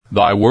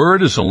Thy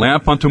word is a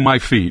lamp unto my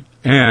feet,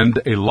 and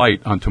a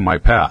light unto my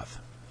path.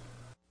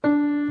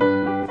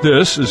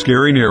 This is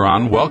Gary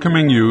Neron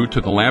welcoming you to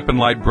the Lamp and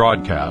Light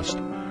broadcast,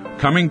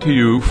 coming to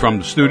you from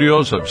the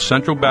studios of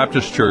Central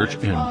Baptist Church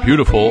in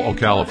beautiful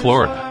Ocala,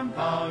 Florida.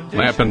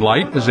 Lamp and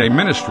Light is a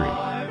ministry,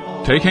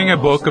 taking a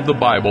book of the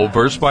Bible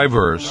verse by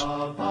verse,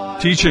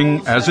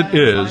 teaching as it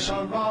is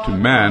to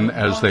men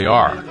as they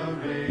are,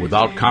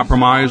 without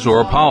compromise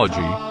or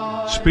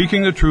apology,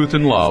 speaking the truth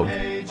in love,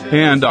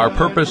 and our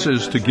purpose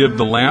is to give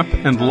the lamp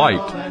and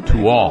light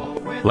to all.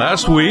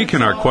 Last week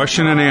in our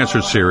question and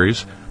answer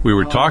series, we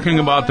were talking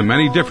about the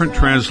many different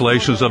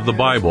translations of the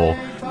Bible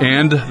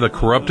and the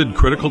corrupted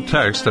critical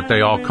texts that they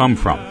all come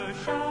from.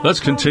 Let's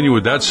continue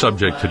with that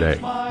subject today.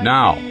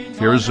 Now,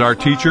 here is our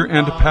teacher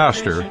and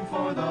pastor,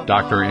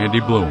 Dr.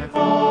 Andy Bloom.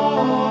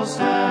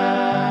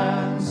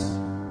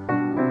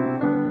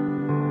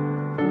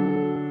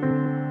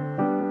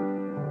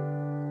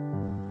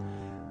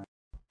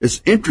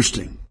 It's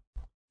interesting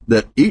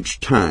that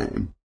each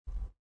time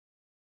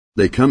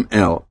they come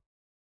out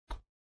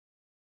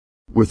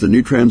with a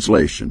new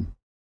translation,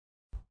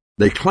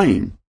 they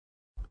claim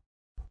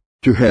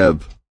to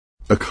have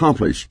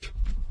accomplished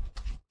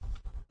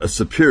a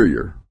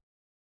superior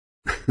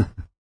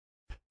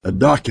a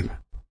document.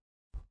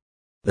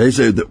 They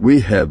say that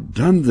we have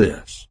done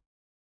this.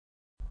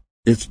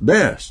 It's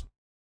best.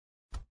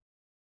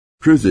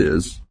 Truth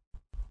is,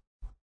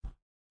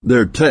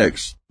 their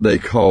text they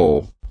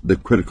call the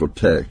critical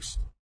text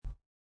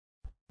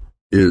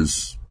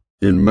is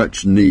in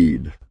much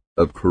need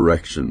of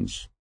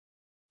corrections.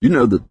 You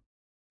know that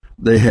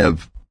they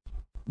have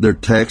their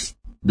text,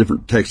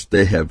 different texts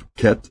they have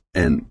kept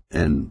and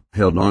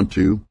held on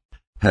to,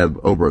 have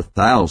over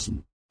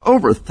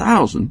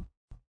 1,000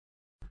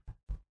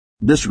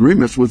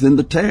 disagreements within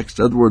the text.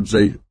 In other words,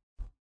 they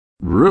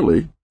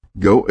really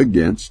go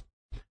against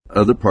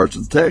other parts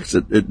of the text.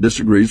 It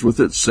disagrees with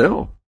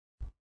itself.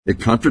 It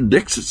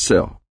contradicts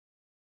itself.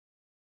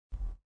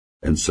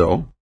 And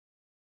so,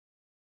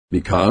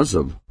 because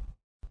of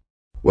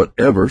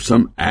whatever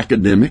some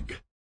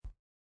academic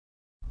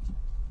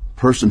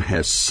person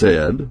has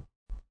said,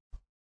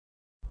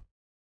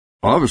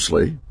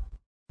 obviously,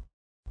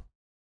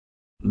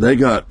 they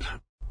got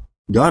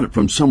it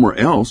from somewhere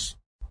else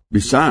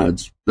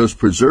besides those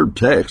preserved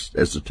texts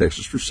as the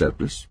Textus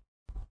Receptus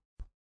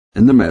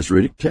and the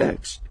Masoretic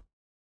text.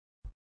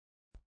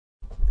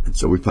 And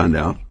so we find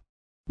out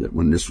that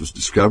when this was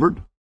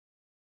discovered,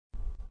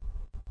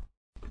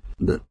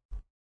 that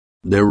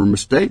there were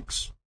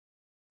mistakes.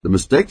 The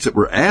mistakes that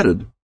were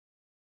added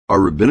are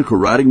rabbinical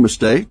writing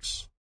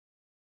mistakes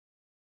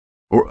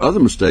or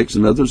other mistakes,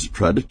 and others that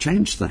tried to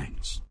change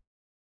things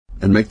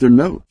and make their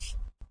notes.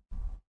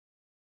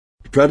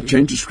 Try to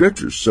change the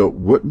scriptures so it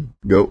wouldn't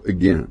go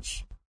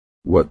against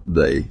what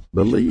they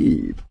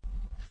believe.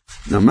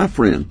 Now, my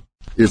friend,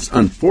 it's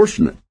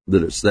unfortunate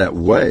that it's that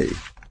way,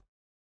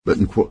 but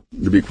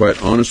to be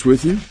quite honest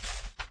with you,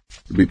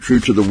 to be true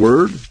to the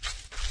Word,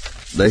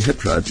 they have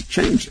tried to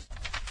change it.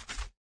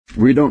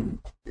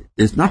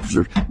 It's not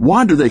preserved.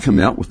 Why do they come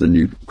out with a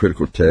new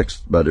critical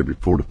text about every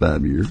 4 to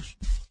 5 years?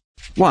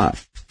 Why?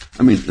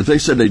 I mean, if they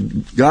said they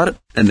got it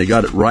and they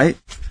got it right,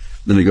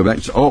 then they go back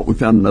and say, oh, we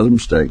found another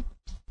mistake.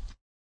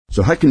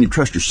 So how can you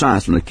trust your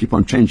science when they keep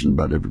on changing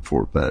about every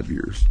 4 or 5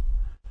 years?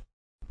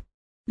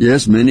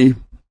 Yes, many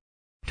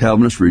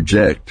Calvinists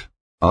reject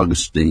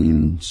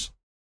Augustine's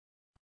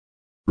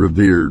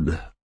revered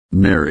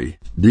Mary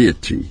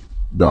deity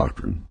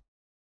doctrine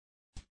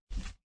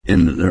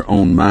in their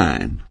own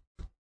mind.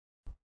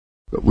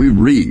 But we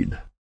read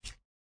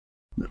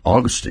that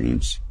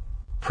Augustine's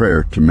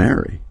prayer to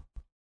Mary.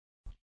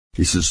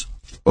 He says,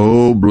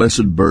 O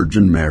blessed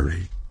Virgin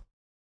Mary,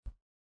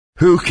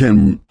 who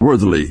can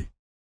worthily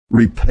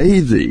repay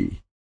thee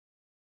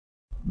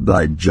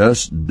thy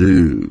just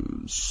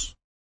dues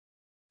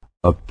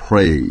of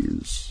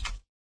praise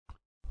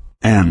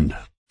and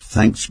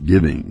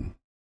thanksgiving?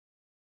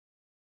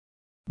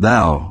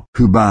 Thou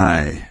who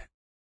by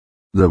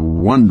the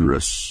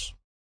wondrous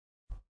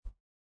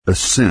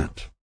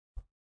ascent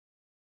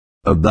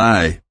of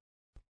thy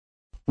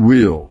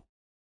will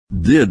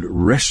did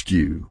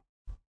rescue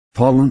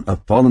a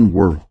fallen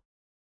world,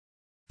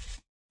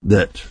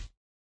 that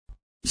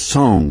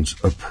songs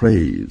of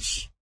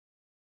praise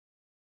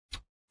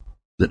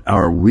that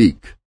our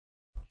weak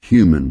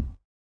human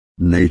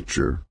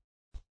nature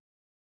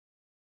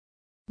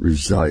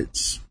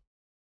recites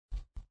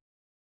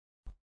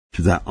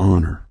to thy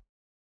honor,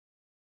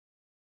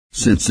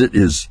 since it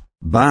is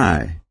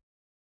by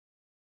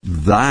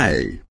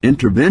thy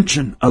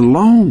intervention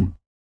alone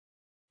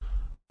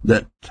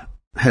that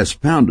has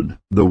founded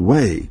the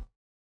way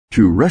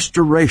to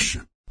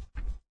restoration.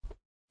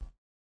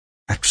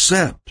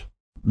 Accept,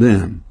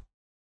 then,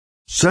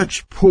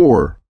 such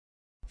poor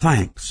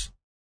thanks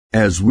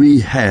as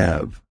we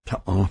have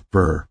to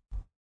offer,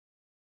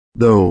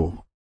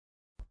 though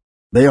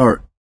they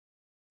are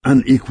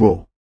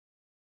unequal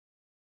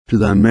to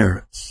thy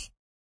merits,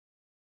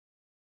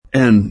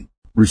 and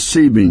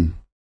receiving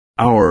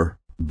our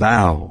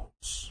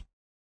vows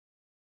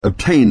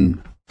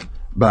obtain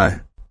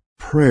by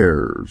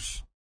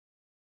prayers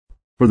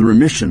for the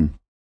remission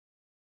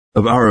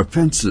of our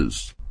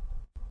offenses.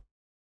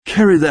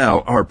 Carry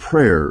thou our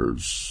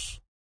prayers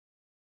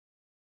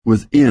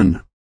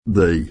within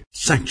the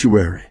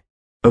sanctuary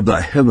of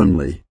thy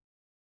heavenly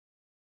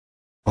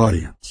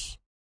audience,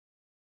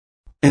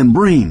 and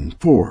bring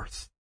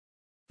forth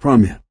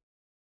from it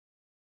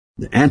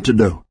the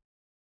antidote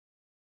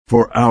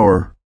for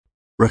our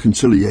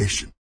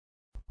reconciliation.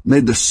 May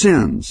the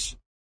sins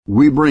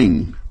we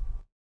bring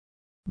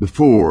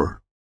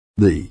before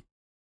thee,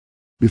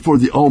 before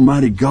the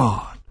Almighty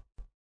God,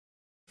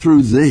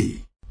 through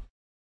thee,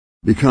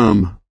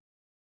 become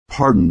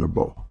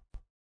pardonable.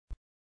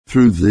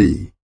 Through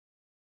thee,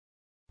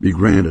 be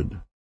granted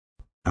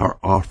our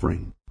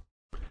offering.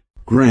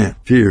 Grant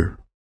fear,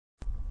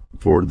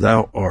 for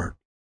thou art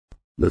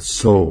the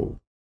soul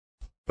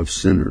of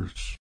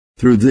sinners.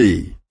 Through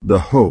thee, the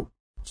hope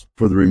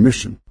for the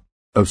remission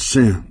of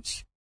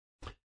sins.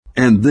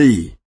 And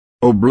thee,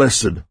 O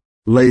blessed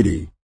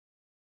Lady,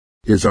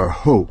 is our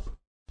hope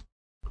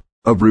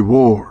of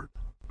reward.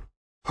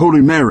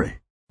 Holy Mary,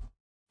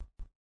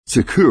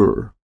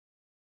 secure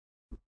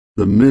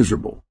the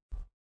miserable.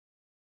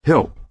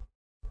 Help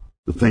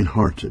the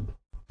faint-hearted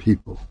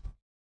people.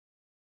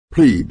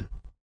 Plead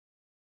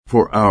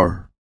for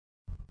our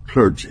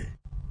clergy.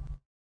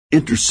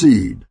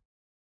 Intercede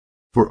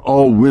for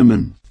all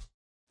women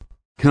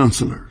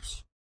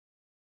counselors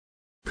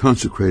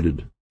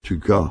consecrated to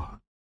God.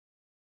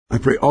 I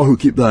pray all who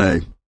keep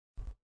thy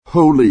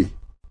holy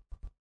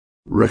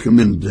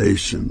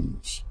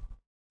recommendations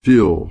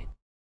feel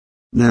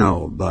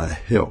now thy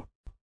help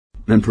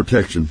and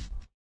protection,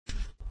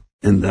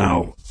 and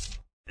thou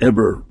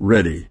ever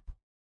ready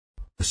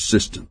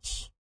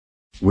assistance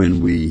when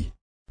we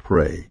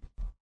pray.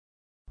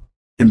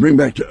 And bring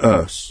back to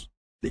us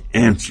the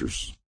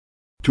answers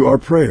to our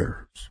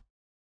prayers.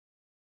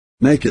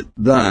 Make it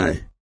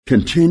thy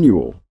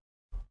continual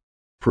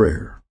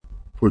prayer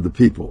for the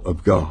people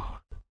of God.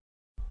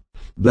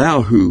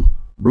 Thou who,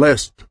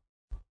 blessed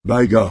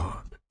by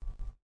God,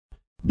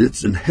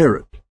 didst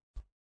inherit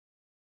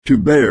to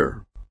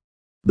bear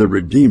the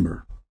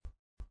Redeemer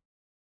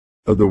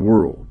of the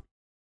world,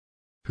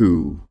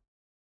 who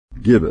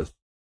giveth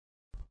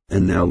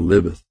and now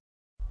liveth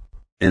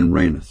and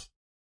reigneth,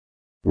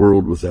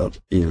 world without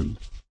end.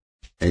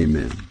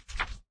 Amen.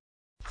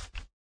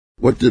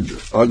 What did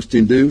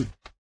Augustine do?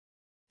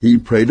 He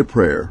prayed a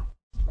prayer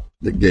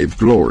that gave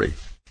glory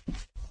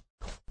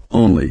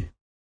only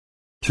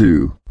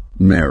to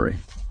Mary.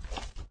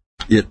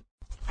 It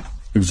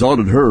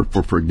exalted her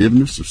for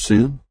forgiveness of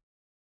sin,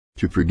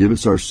 to forgive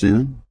us our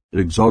sin. It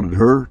exalted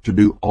her to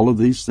do all of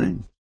these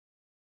things.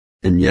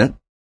 And yet,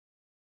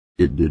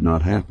 it did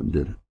not happen,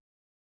 did it?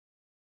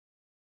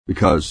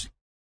 Because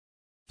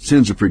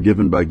sins are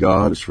forgiven by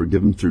God, it's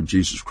forgiven through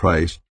Jesus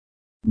Christ,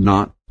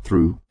 not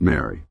through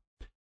Mary.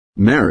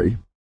 Mary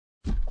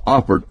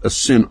offered a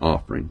sin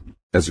offering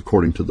as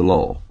according to the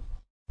law.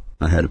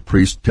 I had a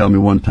priest tell me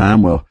one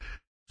time, well,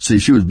 see,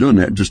 she was doing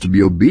that just to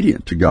be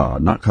obedient to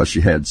God, not because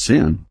she had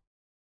sin.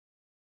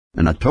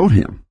 And I told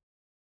him,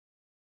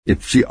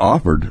 if she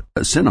offered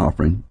a sin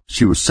offering,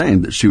 she was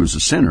saying that she was a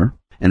sinner,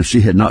 and if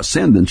she had not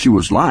sinned, then she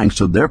was lying,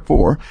 so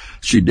therefore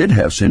she did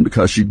have sin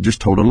because she just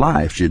told a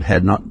lie if she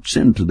had not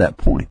sinned to that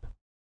point,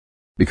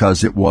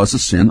 because it was a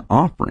sin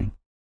offering.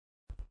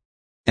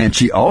 And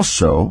she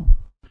also,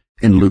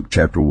 in Luke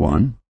chapter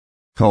 1,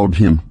 called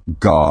him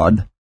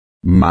God,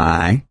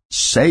 my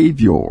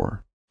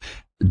Savior.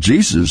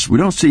 Jesus, we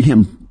don't see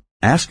him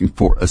asking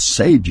for a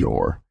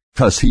Savior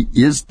because he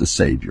is the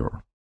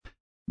Savior.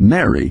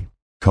 Mary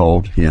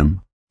called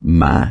him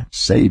my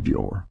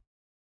Savior.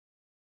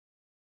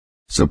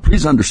 So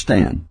please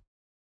understand,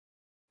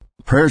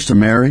 prayers to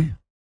Mary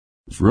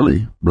is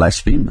really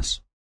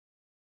blasphemous.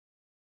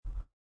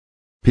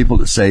 People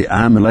that say,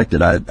 I'm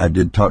elected, I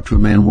did talk to a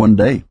man one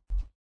day,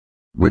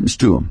 witness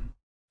to him.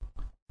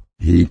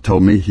 He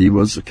told me he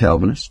was a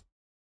Calvinist.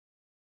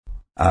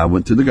 I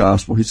went through the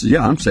gospel. He says,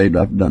 yeah, I'm saved.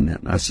 I've done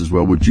that. And I says,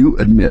 well, would you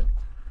admit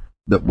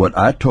that what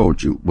I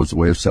told you was the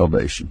way of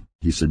salvation?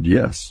 He said,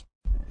 yes.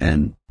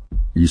 And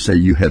you say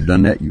you have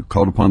done that? You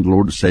called upon the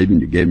Lord to save you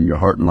and you gave him your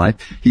heart and life?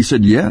 He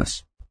said,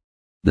 yes.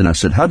 Then I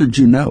said, how did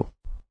you know?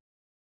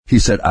 He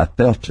said, I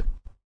felt it.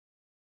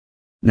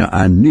 Now,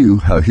 I knew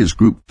how his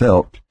group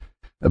felt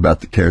about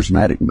the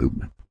charismatic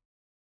movement.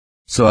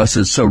 So I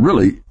said, so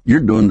really,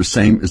 you're doing the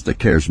same as the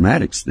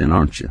charismatics then,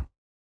 aren't you?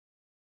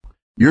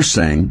 You're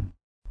saying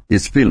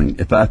it's feeling.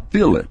 If I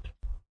feel it,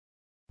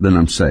 then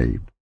I'm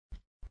saved.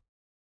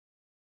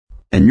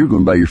 And you're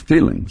going by your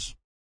feelings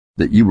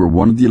that you were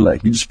one of the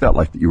elect. You just felt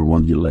like that you were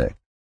one of the elect.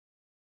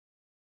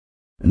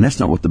 And that's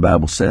not what the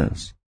Bible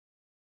says.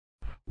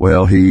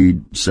 Well, he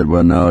said,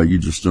 well, no, you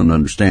just don't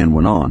understand,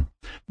 went on.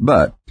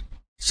 But,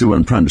 see, what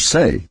I'm trying to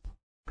say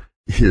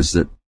is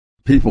that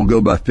people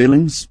go by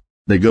feelings.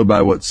 They go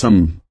by what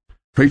some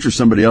preacher,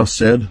 somebody else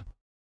said,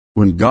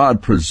 when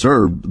God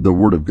preserved the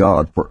Word of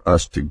God for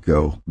us to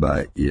go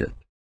by it.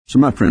 So,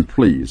 my friend,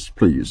 please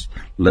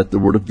let the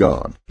Word of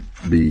God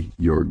be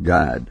your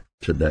guide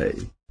today.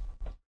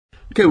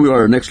 Okay,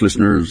 our next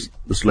listener,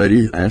 this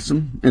lady asked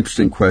some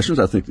interesting questions.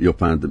 I think that you'll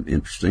find them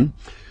interesting.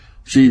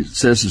 She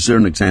says, is there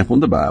an example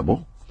in the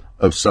Bible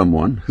of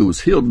someone who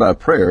was healed by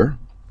prayer,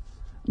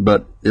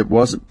 but it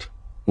wasn't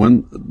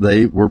when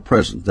they were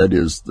present? That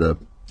is, the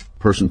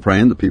person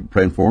praying, the people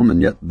praying for them, and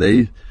yet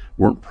they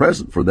weren't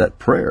present for that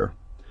prayer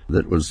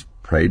that was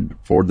prayed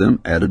for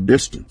them at a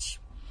distance.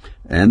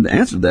 And the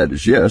answer to that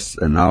is yes,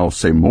 and I'll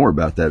say more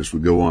about that as we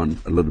go on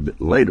a little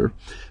bit later.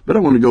 But I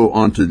want to go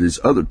on to these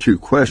other two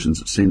questions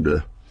that seem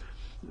to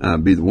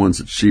be the ones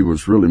that she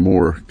was really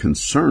more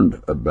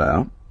concerned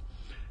about.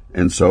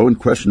 And so in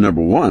question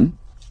number 1,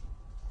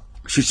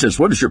 she says,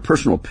 what is your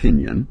personal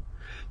opinion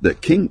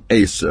that King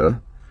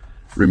Asa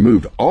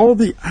removed all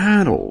the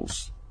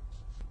idols,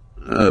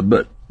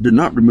 but did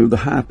not remove the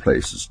high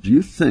places? Do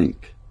you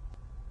think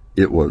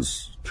it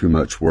was too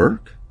much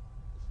work,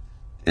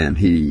 and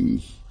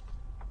he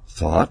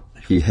thought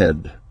he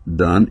had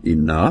done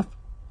enough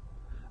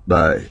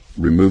by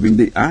removing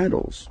the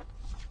idols?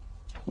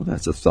 Well,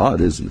 that's a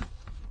thought, isn't it?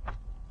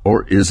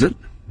 Or is it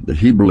that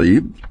he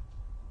believed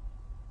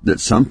that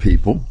some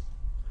people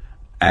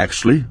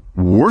actually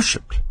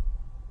worshiped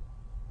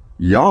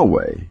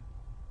Yahweh,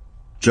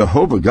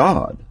 Jehovah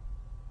God,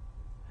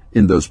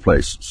 in those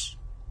places,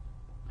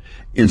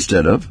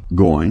 instead of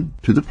going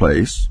to the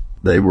place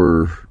they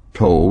were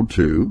told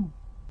to,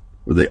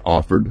 where they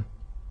offered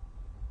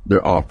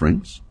their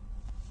offerings,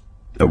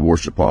 a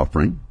worship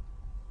offering,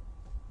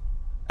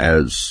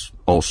 as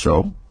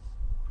also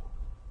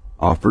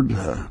offered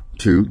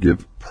to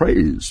give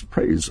praise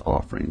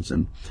offerings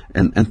and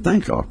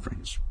thank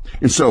offerings.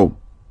 And so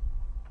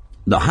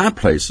the high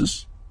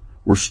places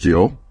were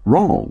still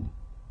wrong,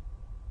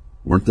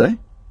 weren't they?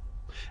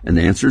 And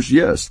the answer is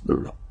yes,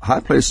 the high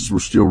places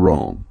were still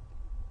wrong,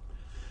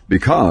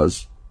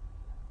 because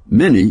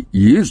many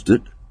used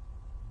it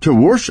to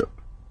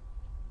worship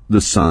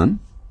the sun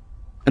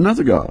and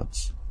other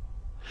gods.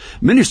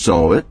 Many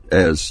saw it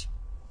as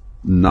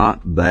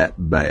not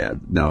that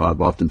bad. Now, I've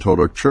often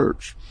told our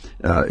church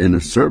in a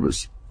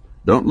service,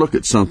 don't look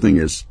at something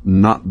as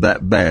not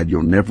that bad.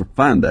 You'll never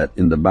find that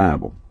in the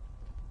Bible.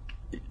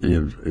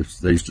 If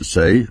they used to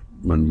say,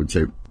 one would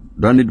say,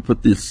 do I need to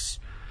put this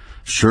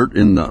shirt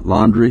in the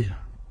laundry?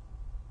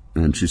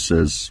 And she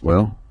says,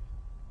 well,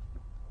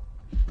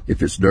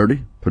 if it's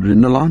dirty, put it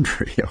in the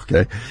laundry,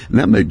 okay? And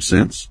that made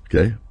sense,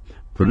 okay?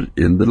 Put it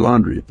in the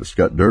laundry. If it's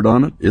got dirt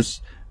on it,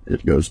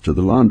 it goes to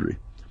the laundry.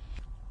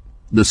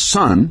 The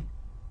sun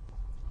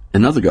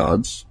and other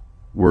gods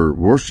were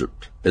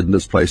worshipped in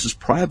those places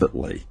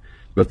privately,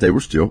 but they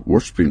were still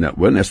worshiping that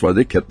way, and that's why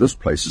they kept those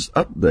places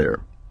up there.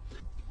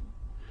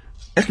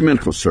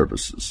 Ecumenical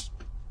services,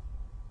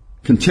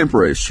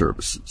 contemporary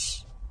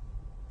services,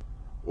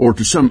 or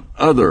to some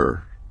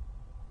other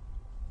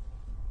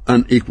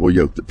unequal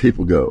yoke that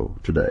people go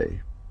today,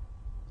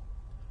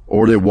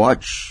 or they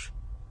watch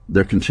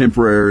their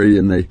contemporary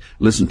and they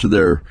listen to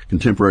their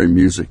contemporary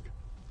music.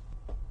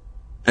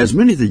 As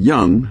many of the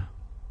young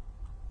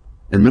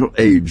and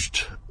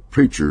middle-aged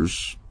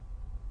preachers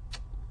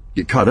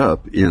get caught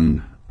up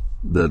in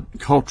the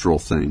cultural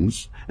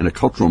things and a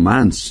cultural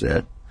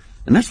mindset,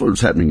 and that's what was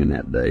happening in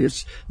that day.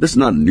 This is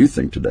not a new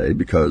thing today,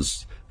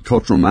 because the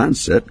cultural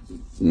mindset,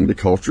 the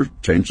culture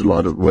changed a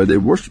lot of the way they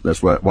worship.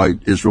 That's why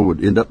Israel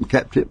would end up in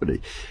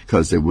captivity,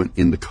 because they went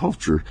in the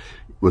culture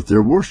with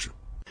their worship.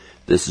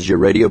 This is your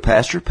radio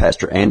pastor,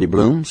 Pastor Andy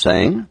Bloom,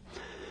 saying,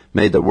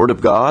 may the Word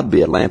of God be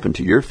a lamp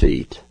unto your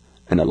feet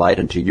and a light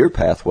unto your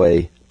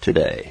pathway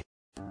today.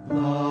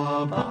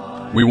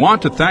 We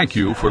want to thank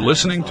you for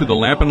listening to the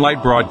Lamp and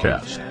Light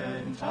broadcast.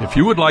 If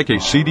you would like a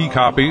CD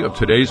copy of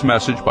today's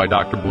message by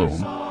Dr.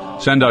 Bloom,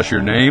 send us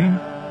your name,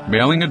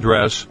 mailing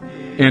address,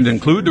 and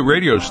include the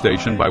radio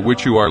station by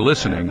which you are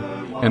listening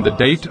and the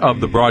date of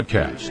the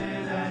broadcast.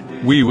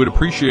 We would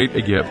appreciate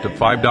a gift of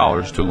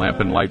 $5 to Lamp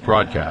and Light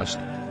Broadcast,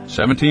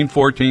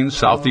 1714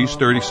 Southeast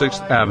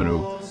 36th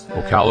Avenue,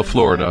 Ocala,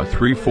 Florida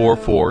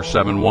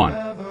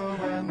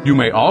 34471. You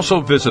may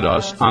also visit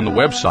us on the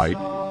website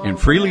and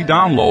freely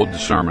download the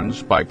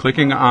sermons by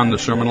clicking on the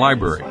sermon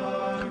library.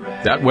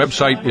 That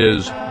website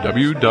is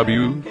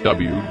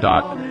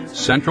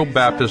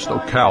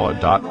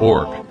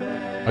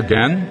www.centralbaptistocala.org.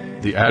 Again,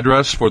 the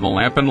address for the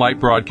Lamp and Light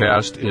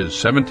broadcast is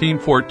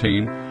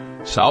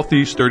 1714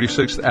 Southeast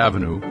 36th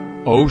Avenue,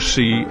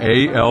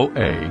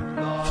 Ocala,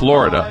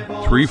 Florida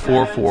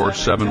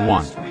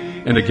 34471.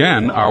 And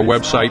again, our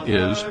website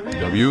is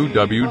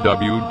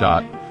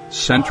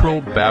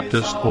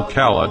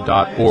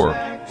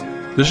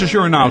www.centralbaptistocala.org. This is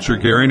your announcer,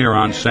 Gary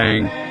Neron,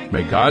 saying,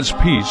 may God's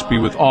peace be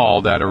with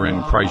all that are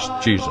in Christ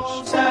Jesus.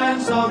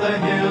 Stand so the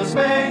hills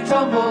may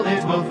tumble,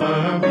 it will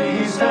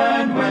firmly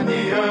stand when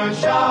the earth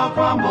shall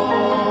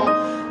crumble.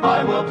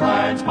 I will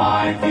plant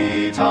my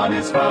feet on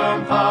its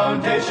firm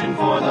foundation,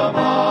 for the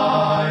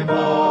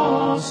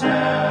Bible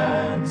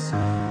stands.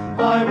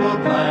 I will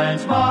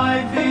plant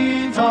my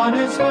feet on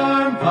its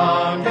firm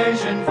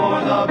foundation, for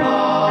the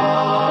Bible